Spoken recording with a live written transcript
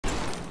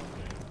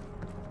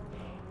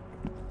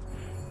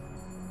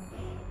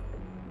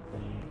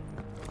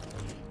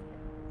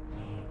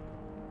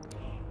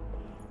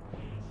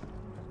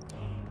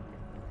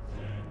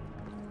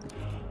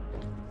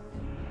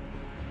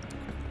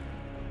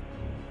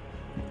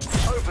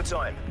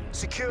Overtime.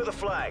 Secure the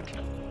flag.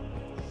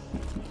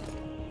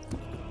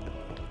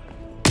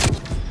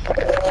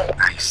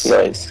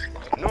 Nice.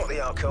 Not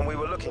the outcome we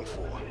were looking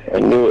for. I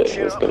knew it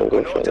Chin was up, gonna we're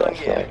go not for done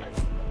that yet.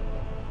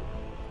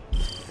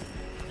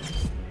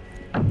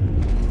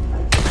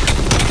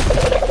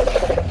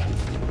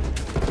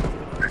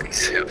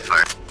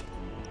 flag.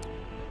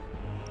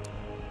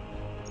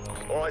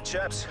 Alright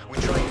chaps, we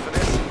trained for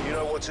this, you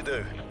know what to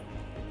do.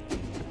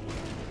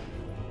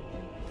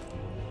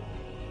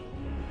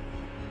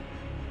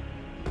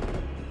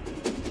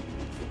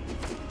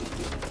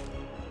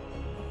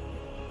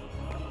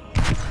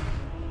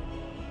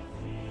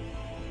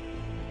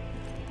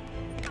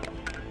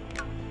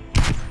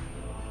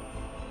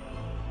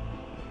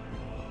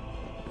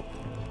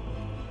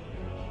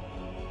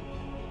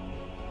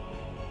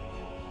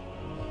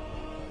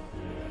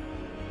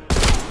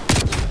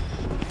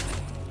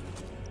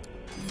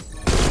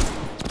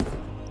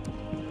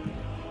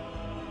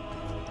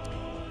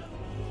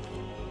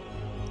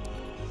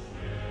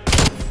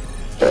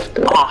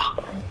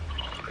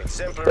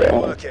 Exemplary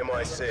work,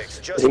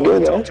 MI6. Just what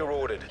the doctor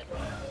ordered.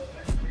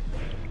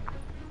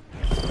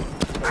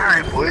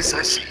 Alright, boys,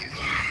 I see you.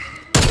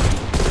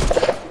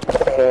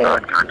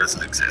 God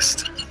doesn't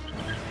exist.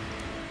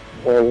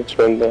 Well, let's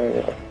run down,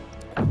 yeah.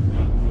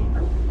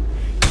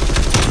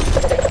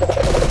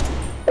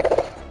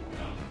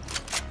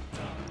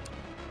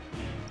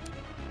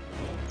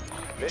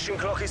 Mission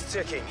clock is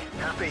ticking.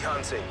 Happy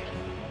hunting.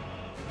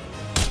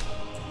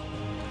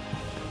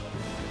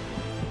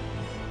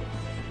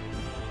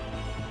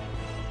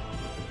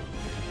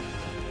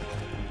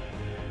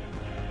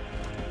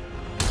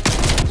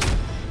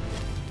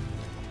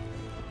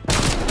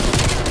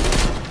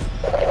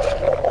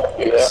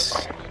 Yeah.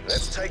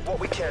 Let's take what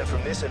we can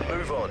from this and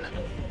move on.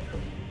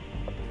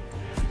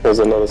 There's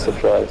another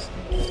surprise.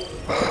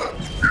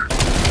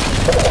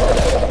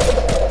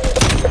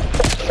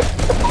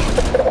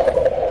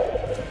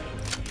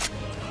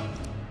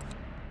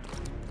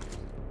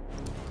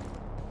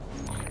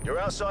 You're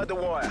outside the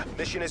wire.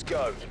 Mission is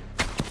go.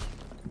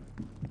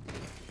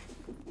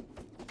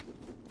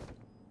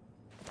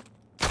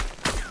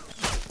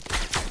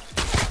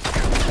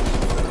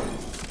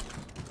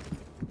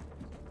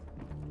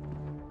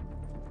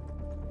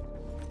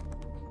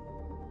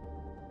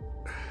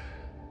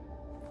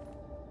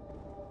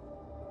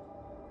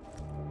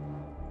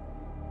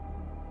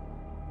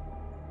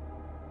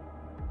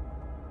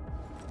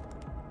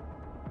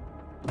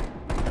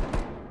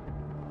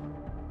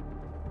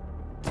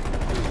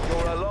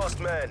 You're our last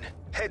man.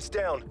 Heads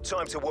down.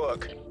 Time to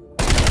work.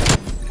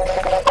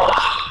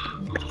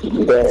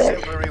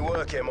 Exemplary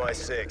work,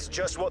 MI6.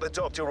 Just what the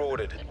doctor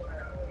ordered.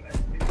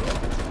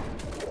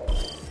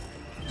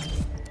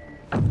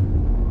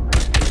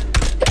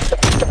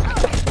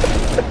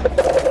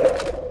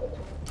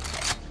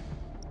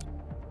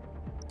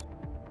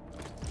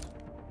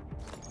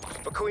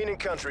 For Queen and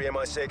Country,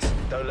 MI6.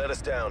 Don't let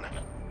us down.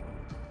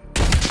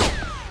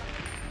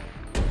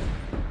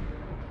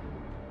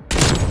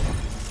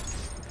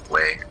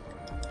 Wait.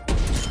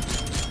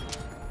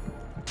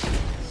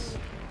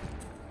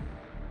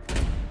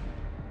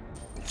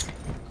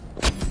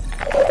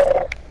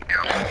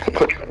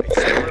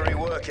 Exemplary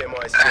work,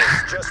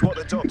 MI6. Just what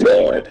the doctor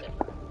ordered.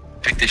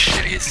 Pick the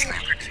shittiest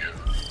sniper too.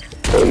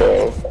 Oh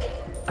no.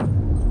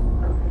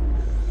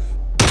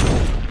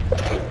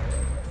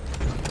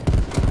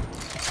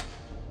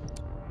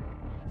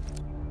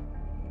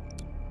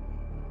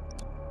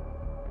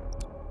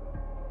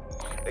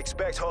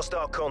 Expect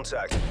hostile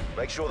contact.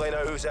 Make sure they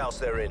know whose house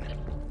they're in.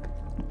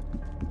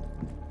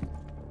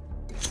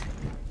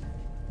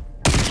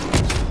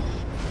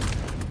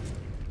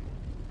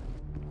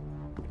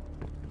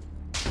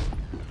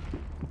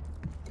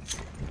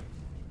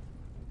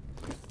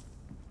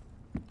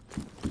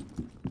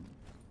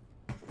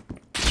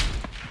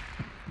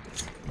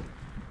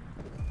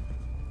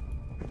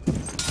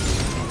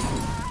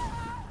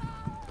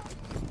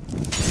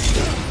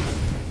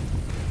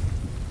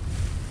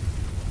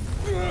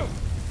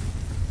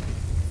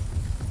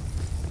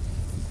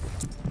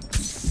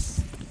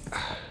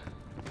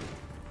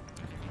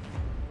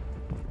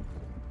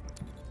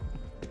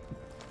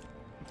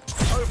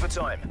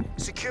 Overtime.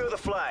 Secure the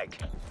flag.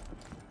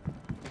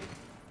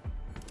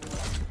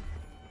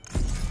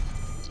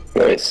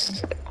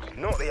 Nice.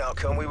 Not the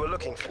outcome we were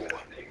looking for.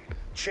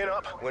 Chin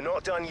up, we're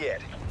not done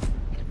yet.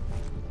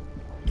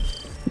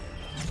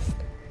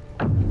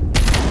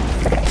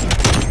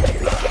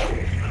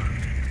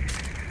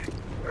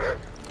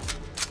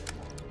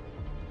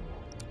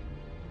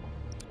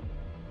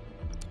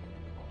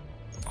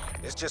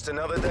 It's just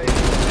another day,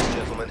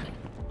 gentlemen.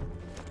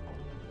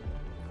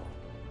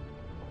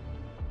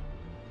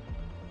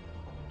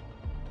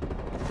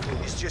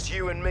 It's just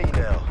you and me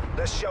now.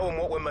 Let's show them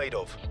what we're made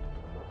of.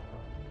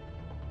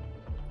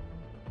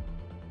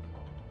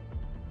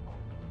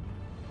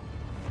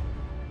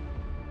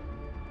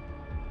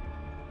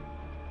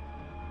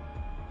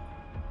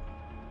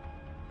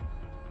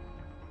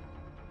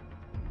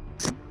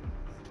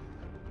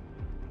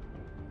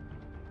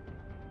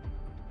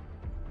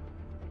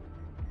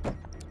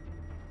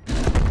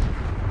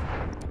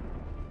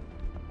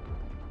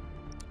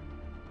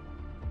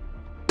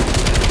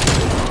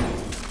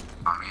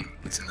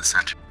 It's in the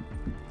center.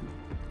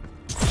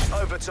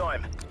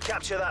 Overtime.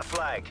 Capture that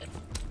flag.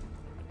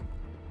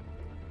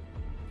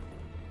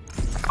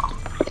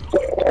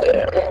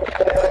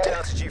 I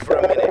doubted you for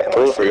a minute.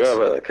 Oh, forgot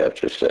about that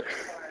capture shit.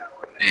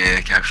 Yeah,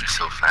 it captures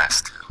so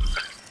fast.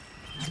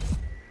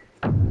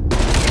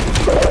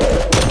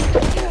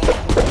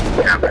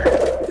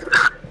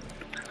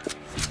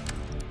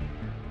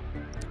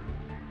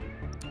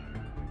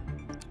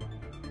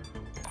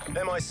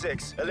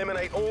 MI6,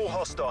 eliminate all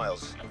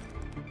hostiles.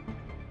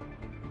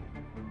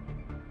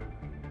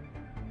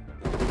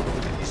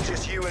 It's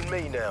just you and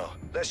me now.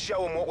 Let's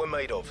show them what we're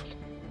made of.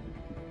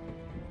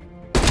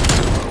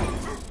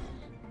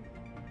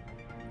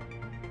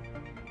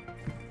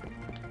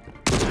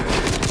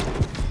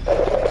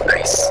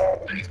 Nice.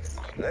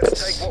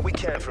 Let's take what we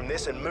can from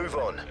this and move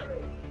on.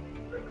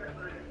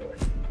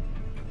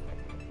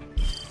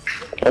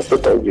 That's the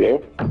third game.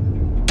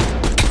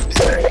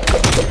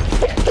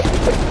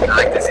 I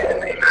like this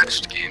evenly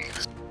matched game.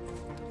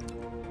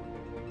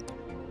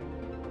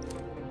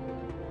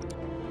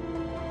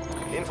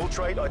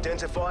 Infiltrate,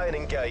 identify, and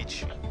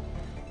engage.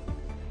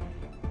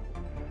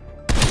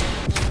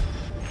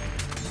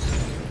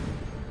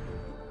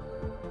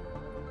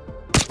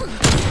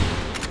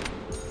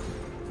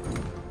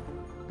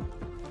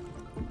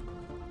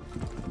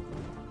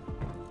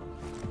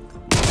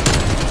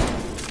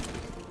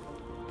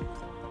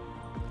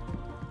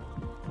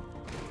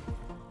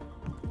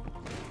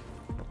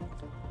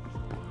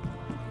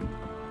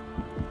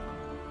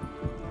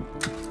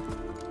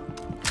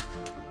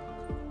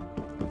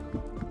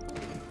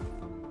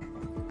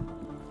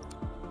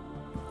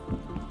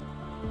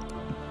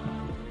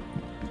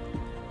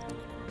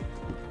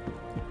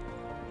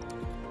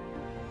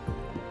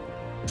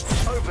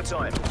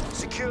 Overtime.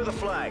 Secure the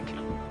flag.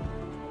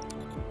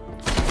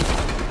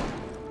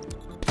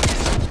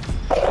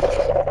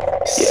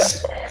 Yeah.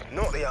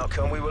 Not the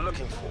outcome we were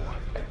looking for.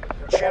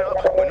 Chin up,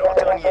 we're not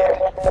done yet.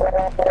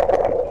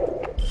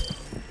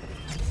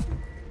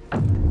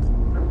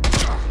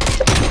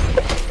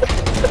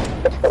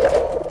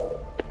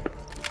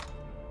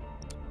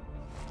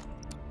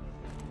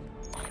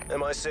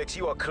 MI6,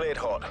 you are cleared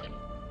hot.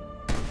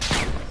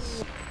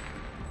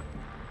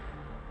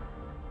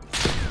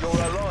 You're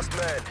our last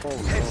man.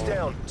 Heads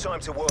down, time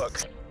to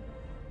work.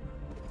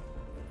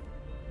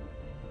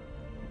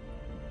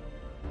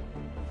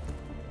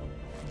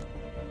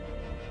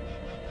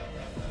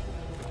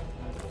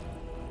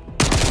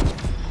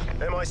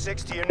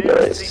 MI6 to your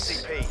nearest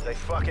CCP. They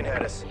fucking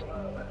had us.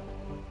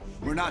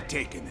 We're not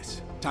taking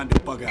this. Time to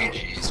bug out.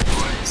 GG's,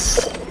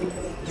 boys.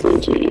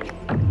 GG.